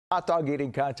Hot dog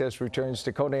eating contest returns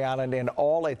to Coney Island in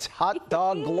all its hot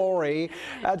dog glory.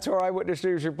 That's our Eyewitness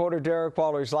News reporter Derick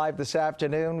is live this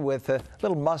afternoon with a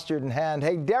little mustard in hand.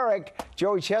 Hey, Derick,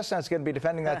 Joey Chestnut's going to be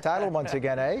defending that title once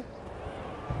again, eh?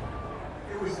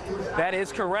 That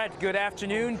is correct. Good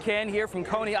afternoon. Ken here from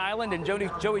Coney Island, and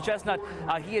Joey Chestnut,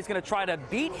 he is going to try to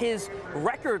beat his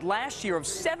record last year of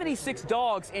 76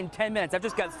 dogs in 10 minutes. I've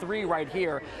just got 3 right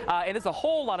here, and there's a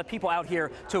whole lot of people out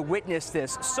here to witness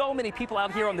this. So many people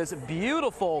out here on this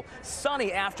beautiful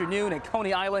sunny afternoon at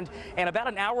Coney Island, and about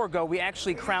an hour ago we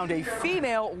actually crowned a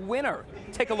female winner.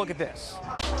 Take a look at this.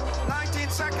 19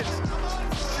 seconds.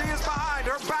 She is behind.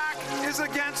 Her back is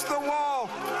against the wall.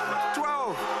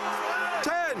 12.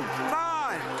 10,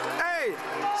 9, 8,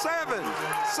 7,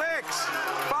 6,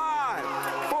 5,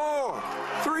 4,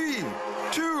 3,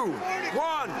 2,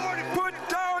 1. Put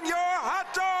down your hot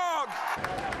dog!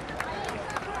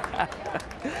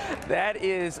 That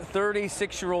is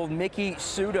 36-year-old Miki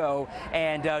Sudo,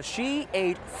 and she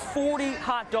ate 40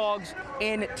 hot dogs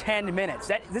in 10 minutes.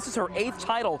 This is her 8th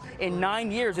title in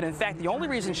 9 years, and in fact, the only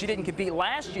reason she didn't compete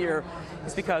last year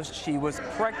is because she was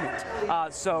pregnant.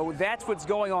 So that's what's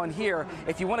going on here.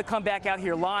 If you want to come back out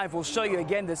here live, we'll show you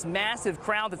again this massive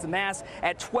crowd that's amassed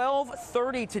at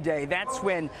 12:30 today. That's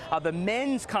when the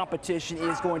men's competition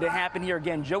is going to happen here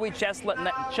again. Joey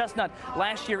Chestnut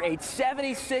last year ate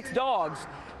 76 dogs.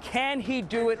 Can he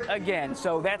do it again?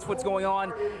 So that's what's going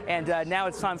on, and now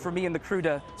it's time for me and the crew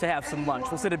to have some lunch.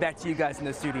 We'll send it back to you guys in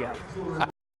the studio.